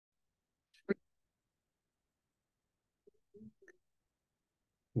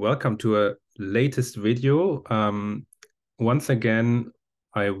Welcome to a latest video. Once again,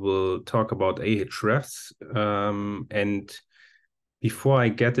 I will talk about Ahrefs. And before I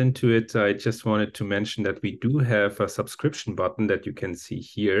get into it, I just wanted to mention that we do have a subscription button that you can see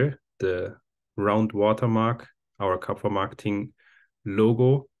here, the round watermark, our cover marketing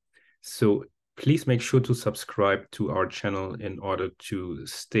logo. So please make sure to subscribe to our channel in order to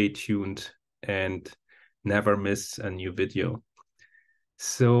stay tuned and never miss a new video.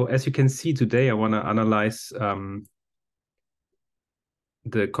 So as you can see today, I want to analyze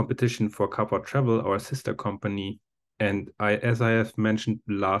the competition for Cover Travel, our sister company. And as I have mentioned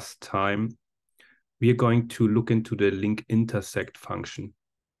last time, we are going to look into the link intersect function.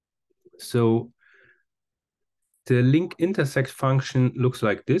 So the link intersect function looks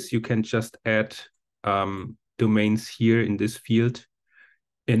like this. You can just add domains here in this field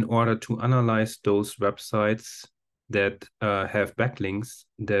in order to analyze those websites that have backlinks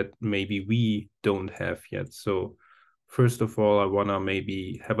that maybe we don't have yet. So first of all, I want to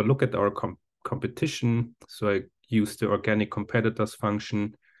maybe have a look at our competition. So I use the organic competitors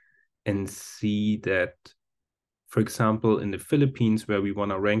function and see that, for example, in the Philippines, where we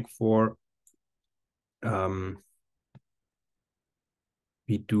want to rank for, we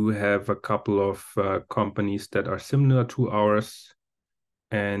do have a couple of companies that are similar to ours.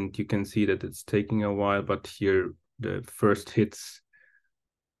 And you can see that it's taking a while, but here the first hits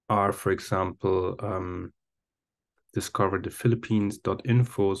are, for example,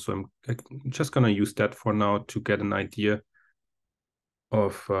 discoverthephilippines.info. So I'm just going to use that for now to get an idea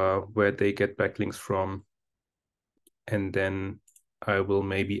of where they get backlinks from. And then I will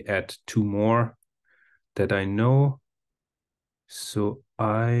maybe add two more that I know. So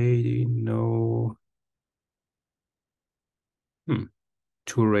I know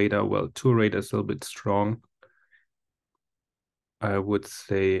TourRadar. Well, TourRadar is a little bit strong. I would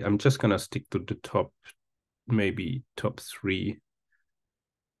say I'm just going to stick to the top, maybe top three.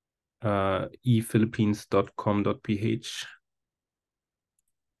 ephilippines.com.ph.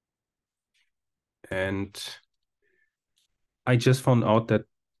 And I just found out that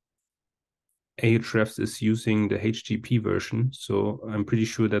Ahrefs is using the HTTP version. So I'm pretty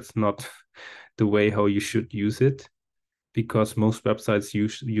sure that's not the way how you should use it, because most websites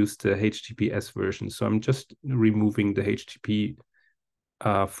use the HTTPS version. So I'm just removing the HTTP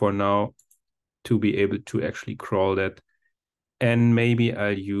for now to be able to actually crawl that. And maybe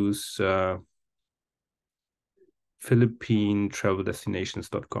I'll use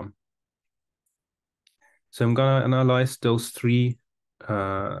philippinetraveldestinations.com. So I'm gonna analyze those three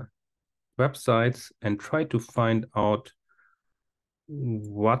websites and try to find out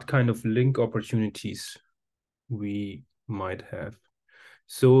what kind of link opportunities we might have.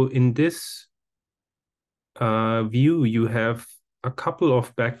 So in this view, you have a couple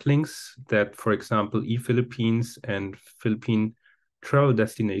of backlinks that, for example, ePhilippines and Philippine travel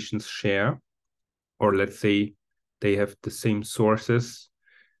destinations share, or let's say they have the same sources.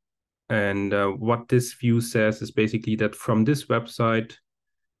 And what this view says is basically that from this website,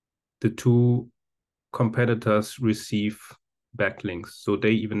 the two competitors receive backlinks. So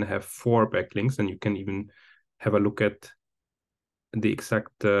they even have 4 backlinks, and you can even have a look at the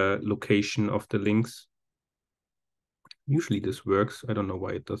exact location of the links. Usually this works. I don't know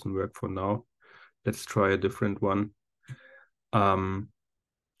why it doesn't work for now. Let's try a different one. I'm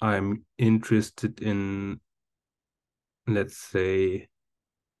interested in, let's say,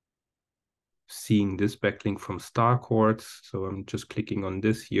 seeing this backlink from Starcourts. So I'm just clicking on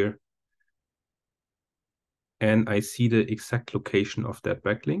this here. And I see the exact location of that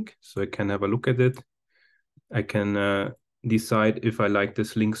backlink. So I can have a look at it. I can decide if I like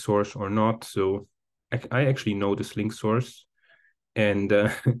this link source or not. So I actually know this link source. And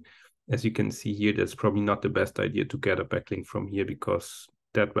as you can see here, that's probably not the best idea to get a backlink from here, because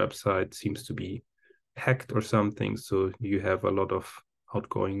that website seems to be hacked or something. So you have a lot of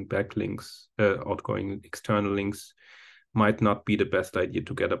outgoing backlinks, outgoing external links. Might not be the best idea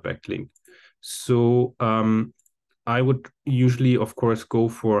to get a backlink. So I would usually, of course, go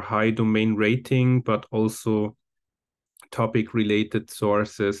for high domain rating, but also topic related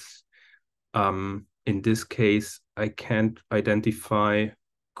sources. In this case, I can't identify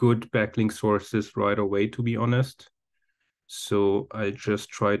good backlink sources right away, to be honest. So I just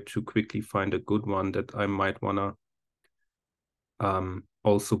try to quickly find a good one that I might want to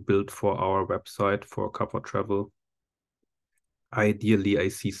also build for our website for Cover Travel. Ideally, I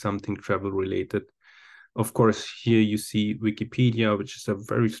see something travel related. Of course, here you see Wikipedia, which is a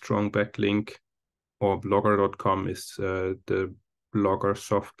very strong backlink, or blogger.com is the blogger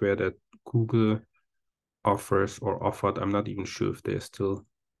software that Google offers or offered. I'm not even sure if they're still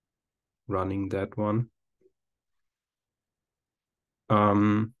running that one.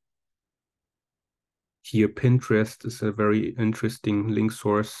 Here, Pinterest is a very interesting link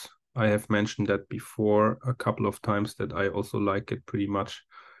source. I have mentioned that before a couple of times that I also like it pretty much.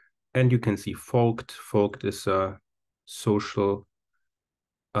 And you can see Folked. Folked is a social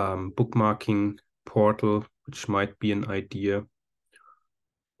bookmarking portal, which might be an idea.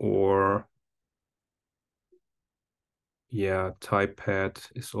 Or yeah, Typepad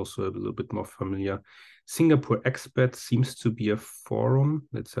is also a little bit more familiar. Singapore Expat seems to be a forum.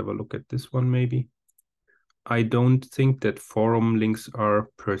 Let's have a look at this one maybe. I don't think that forum links are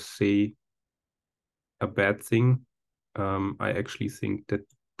per se a bad thing. I actually think that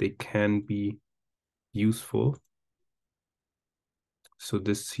they can be useful. So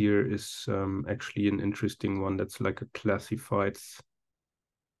this here is actually an interesting one. That's like a classifieds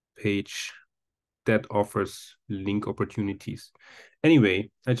page that offers link opportunities. Anyway,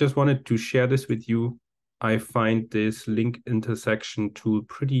 I just wanted to share this with you. I find this link intersection tool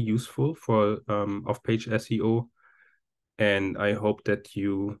pretty useful for off-page SEO. And I hope that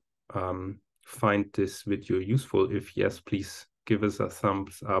you find this video useful. If yes, please give us a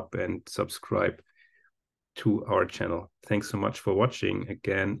thumbs up and subscribe to our channel. Thanks so much for watching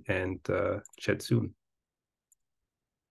again, and chat soon.